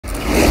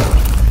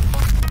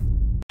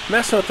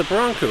messing with the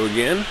Bronco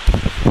again.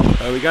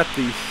 We got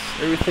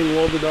everything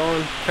welded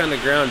on, kind of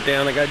ground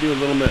down. I got to do a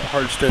little bit of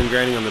hardstone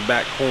grinding on the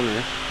back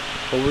corner.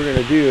 What we're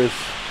going to do is,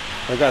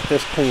 I got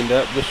this cleaned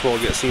up. This will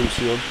get seam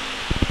sealed.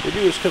 What we do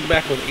is come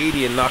back with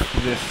 80 and knock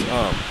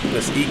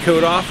this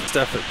E-coat off.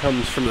 Stuff that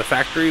comes from the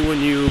factory when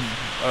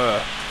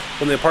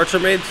the parts are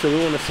made. So we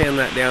want to sand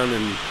that down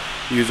and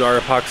use our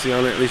epoxy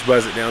on it, at least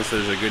buzz it down so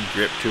there's a good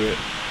grip to it.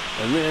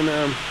 And then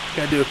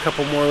got to do a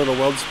couple more little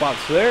weld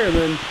spots there, and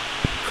then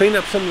clean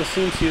up some of the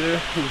seam sealer. You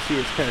can see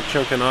it's kind of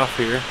chunking off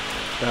here.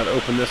 Got to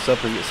open this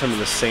up and get some of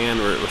the sand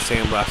where it was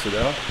sandblasted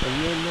out,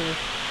 and then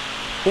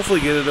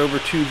hopefully get it over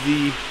to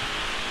the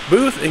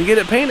booth and get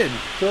it painted.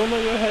 So I'm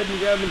gonna go ahead and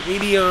grab an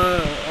 80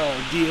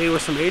 DA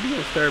with some 80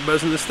 and start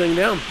buzzing this thing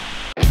down.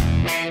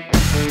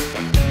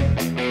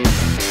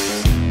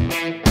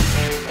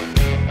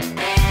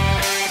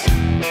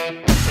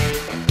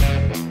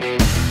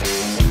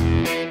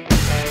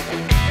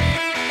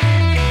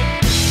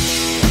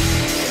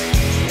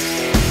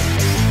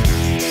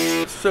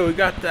 So we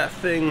got that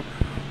thing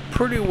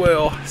pretty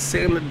well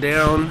sanded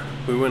down.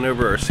 We went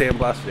over our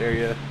sandblasted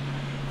area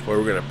where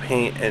we're gonna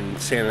paint and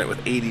sand it with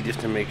 80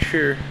 just to make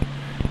sure.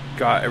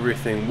 Got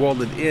everything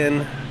welded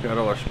in, got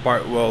all our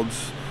spark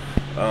welds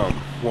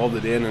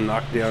welded in and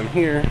knocked down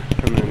here,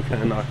 and then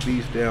kind of knocked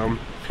these down,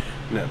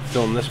 and then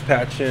filling this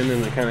patch in,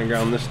 and then kind of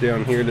ground this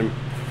down here. The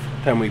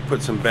time we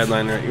put some bed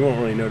liner, you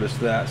won't really notice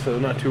that, so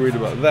not too worried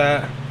about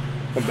that.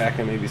 Come back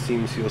and maybe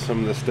seam seal some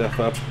of this stuff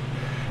up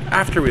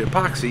after we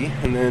epoxy.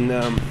 And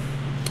then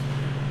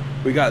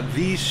we got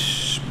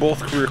these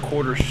both rear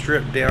quarters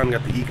stripped down,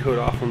 got the E-coat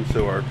off them,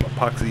 so our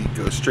epoxy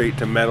goes straight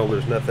to metal.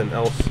 There's nothing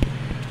else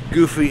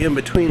goofy in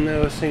between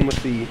those. Same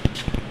with the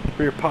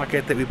rear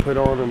pocket that we put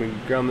on, and we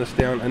ground this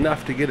down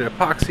enough to get it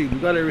epoxied. We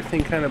got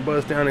everything kind of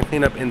buzzed down and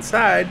cleaned up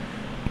inside.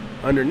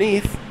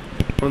 Underneath,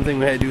 one thing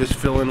we had to do is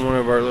fill in one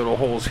of our little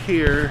holes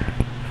here,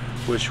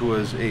 which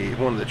was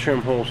one of the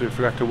trim holes we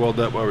forgot to weld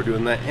up while we're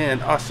doing that,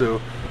 and also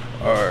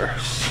our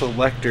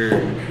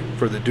selector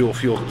for the dual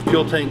fuel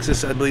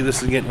tanks. I believe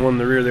this is getting one in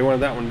the rear. They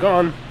wanted that one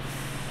gone.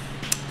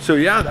 So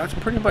yeah, that's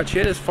pretty much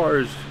it as far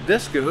as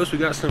this goes. We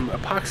got some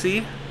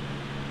epoxy,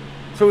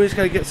 so we just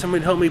gotta get somebody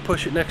to help me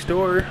push it next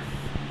door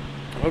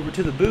over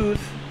to the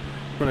booth.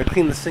 I'm gonna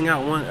clean this thing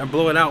out,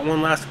 blow it out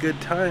one last good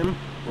time,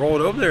 roll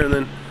it over there, and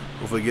then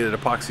hopefully get it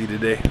epoxy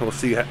today. We'll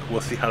see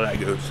how that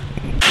goes.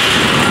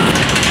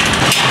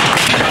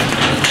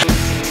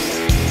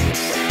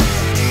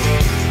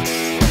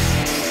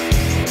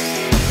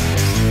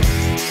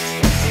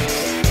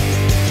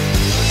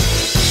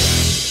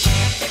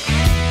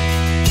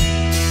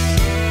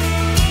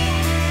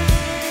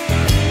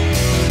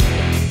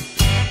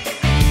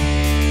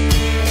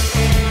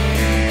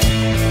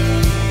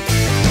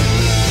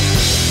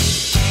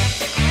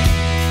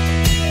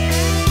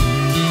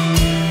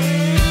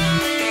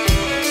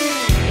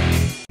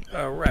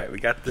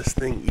 Got this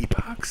thing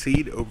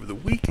epoxied over the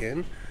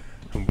weekend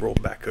and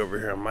rolled back over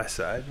here on my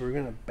side. We're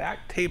gonna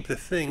back tape the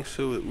thing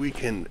so that we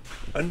can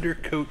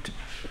undercoat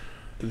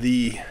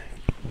the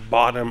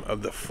bottom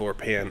of the floor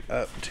pan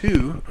up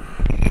to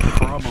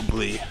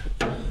probably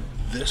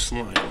this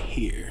line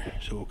here.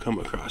 So we'll come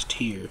across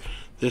here.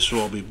 This will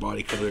all be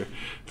body color.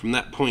 From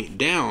that point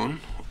down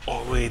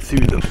all the way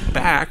through the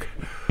back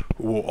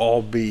will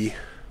all be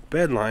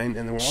bed line,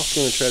 and then we're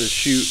also gonna try to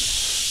shoot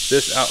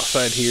this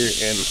outside here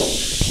and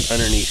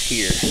underneath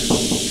here.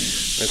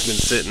 That's been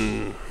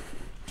sitting,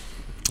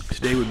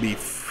 today would be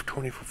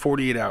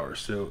 48 hours,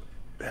 so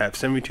have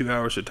 72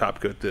 hours to top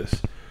coat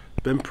this.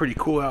 Been pretty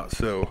cool out,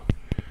 so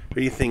if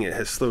anything, it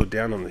has slowed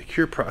down on the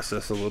cure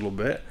process a little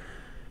bit.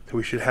 So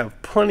we should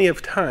have plenty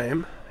of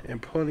time and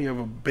plenty of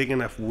a big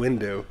enough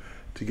window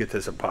to get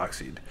this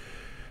epoxied,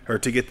 or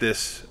to get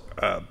this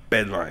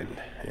bed line.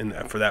 And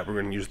for that, we're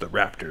going to use the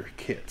Raptor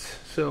kits.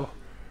 So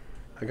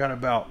I got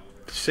about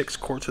 6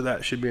 quarts of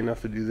that, should be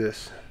enough to do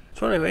this.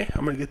 So anyway,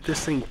 I'm gonna get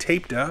this thing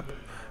taped up,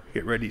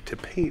 get ready to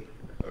paint,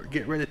 or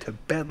get ready to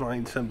bed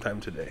line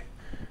sometime today.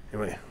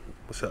 Anyway,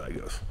 we'll see how that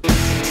goes.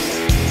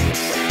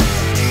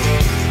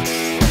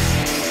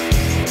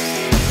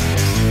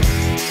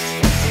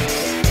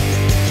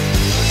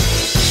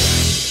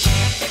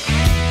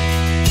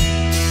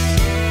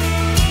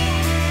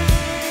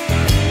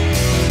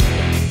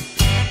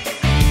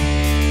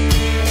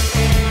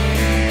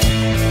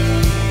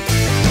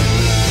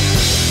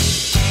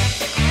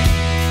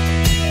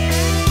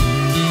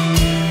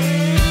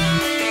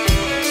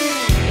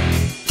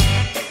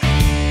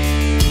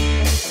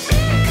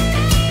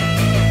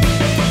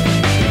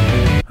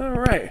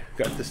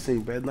 Got this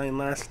thing bedline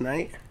last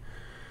night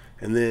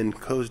and then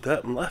closed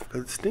up and left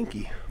because it's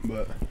stinky.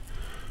 But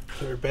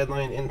our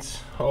bedline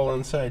all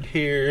inside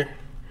here,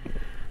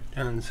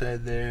 down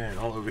inside there, and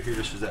all over here.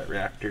 This is that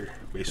Raptor.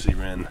 Basically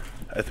ran,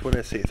 that's what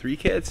I say, 3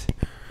 kits,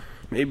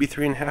 maybe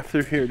 3.5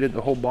 through here. Did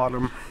the whole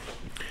bottom.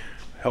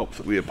 Helps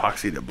that we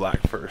epoxied it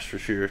black first for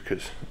sure,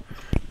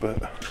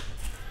 but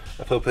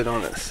I flipped it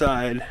on its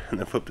side and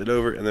then flipped it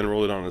over and then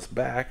rolled it on its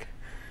back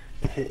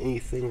and hit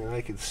anything that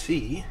I could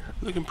see.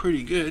 Looking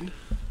pretty good.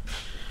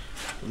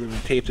 and then we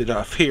taped it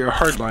off here,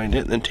 hardlined it,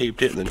 and then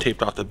taped it, and then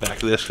taped off the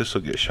back of this. This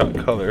will get shot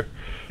color.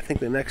 I think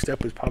the next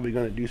step is probably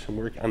going to do some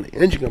work on the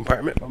engine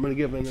compartment. I'm going to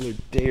give it another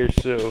day or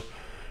so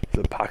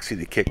for the epoxy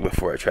to kick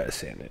before I try to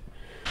sand it.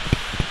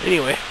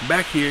 Anyway,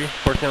 back here,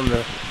 working on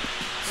the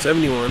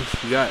 71.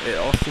 We got it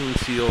all seam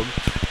sealed.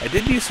 I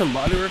did do some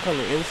body work on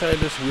the inside of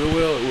this wheel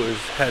well. It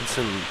had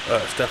some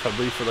stuff, I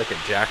believe, for like a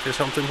jack or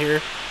something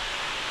here.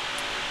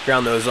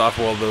 Ground those off,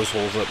 weld those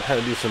holes up. Had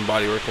to do some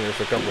body work, and there's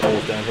a couple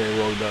holes down here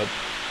welded up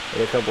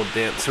and a couple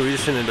dents. So we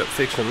just ended up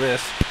fixing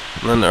this.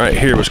 And then right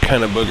here was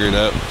kind of boogered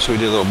up, so we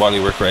did a little body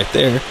work right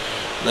there.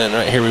 And then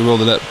right here we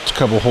welded up a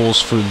couple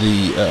holes for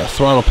the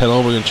throttle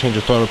pedal. We're going to change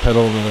the throttle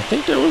pedal, and then I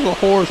think there was a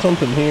hole or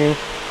something here.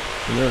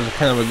 And there was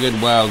kind of a good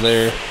wow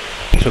there.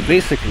 So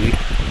basically,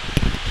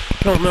 I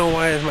don't know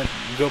why my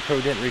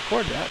GoPro didn't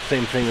record that.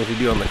 Same thing as we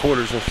do on the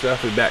quarters and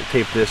stuff. We back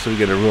tape this so we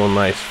get a real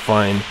nice,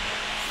 fine,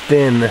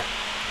 thin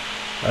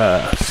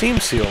seam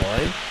seal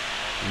line.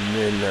 And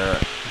then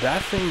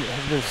that thing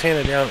has been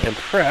sanded down and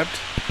prepped.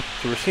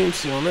 So we're seam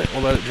sealing it.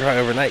 We'll let it dry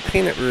overnight,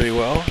 clean it really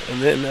well,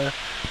 and then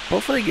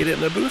hopefully get it in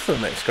the booth in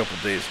the next couple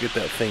of days. Get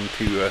that thing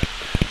to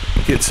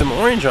get some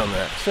orange on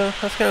that. So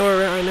that's kind of where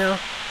we're at right now.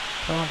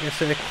 Like I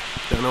say,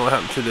 don't know what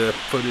happened to the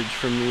footage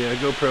from the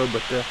GoPro,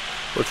 but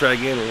we'll try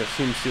again. We're going to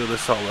seam seal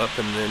this all up,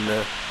 and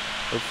then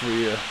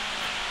hopefully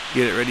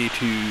get it ready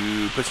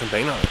to put some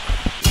paint on it.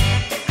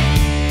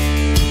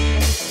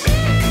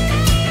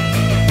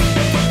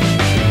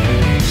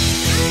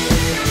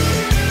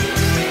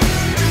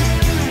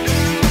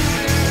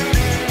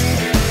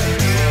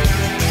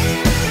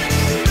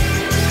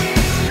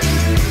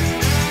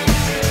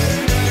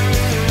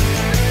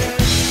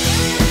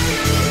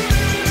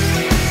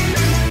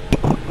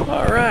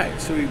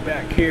 So we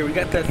back here, we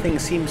got that thing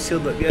seam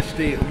sealed up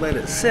yesterday, let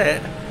it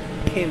set,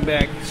 came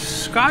back,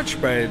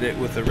 scotch-brighted it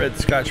with a red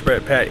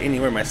scotch-brite pad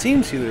anywhere my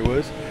seam sealer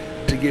was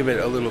to give it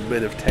a little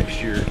bit of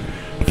texture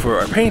for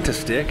our paint to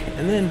stick,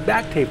 and then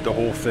back taped the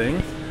whole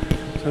thing.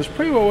 So it's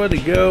pretty well ready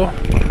to go.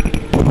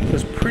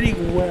 It's pretty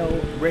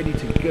well ready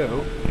to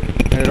go.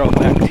 Got it all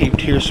back taped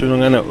here so we don't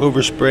got no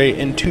overspray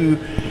into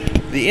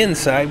the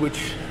inside,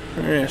 which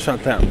it's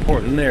not that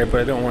important there,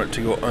 but I don't want it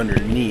to go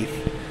underneath.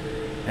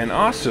 And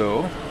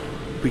also,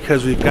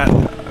 because I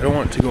don't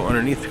want it to go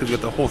underneath because we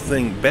got the whole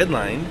thing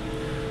bedlined,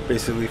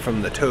 basically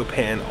from the toe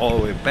pan all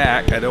the way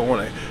back. I don't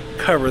want to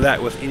cover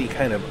that with any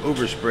kind of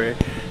overspray.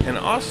 And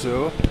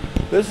also,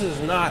 this is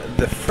not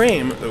the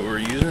frame that we're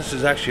using. This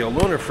is actually a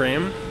loaner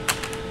frame,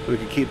 so we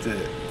can keep the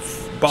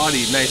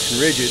body nice and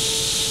rigid.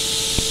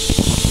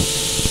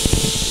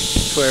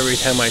 So every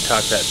time I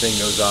talk, that thing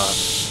goes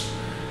off.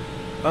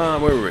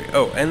 Where were we?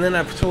 Oh, and then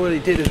so what we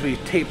did is we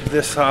taped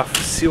this off,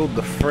 sealed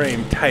the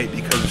frame tight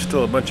because there's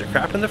still a bunch of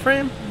crap in the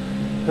frame.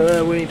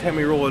 Anytime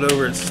we roll it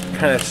over, it's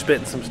kind of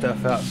spitting some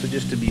stuff out. So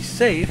just to be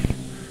safe,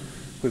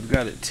 we've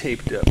got it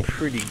taped up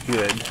pretty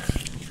good.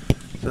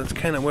 So that's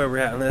kind of where we're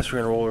at on this. We're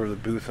going to roll over to the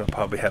booth and I'll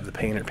probably have the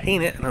painter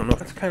paint it. I don't know.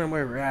 That's kind of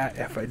where we're at.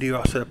 If I do,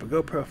 I'll set up a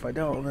GoPro. If I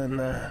don't,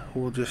 then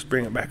we'll just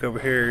bring it back over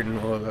here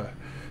and we'll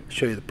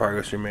show you the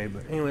progress we made.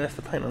 But anyway, that's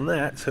the plan on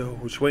that. So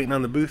we're just waiting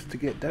on the booth to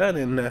get done,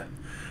 and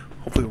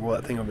hopefully we'll roll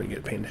that thing over and get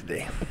it painted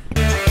today.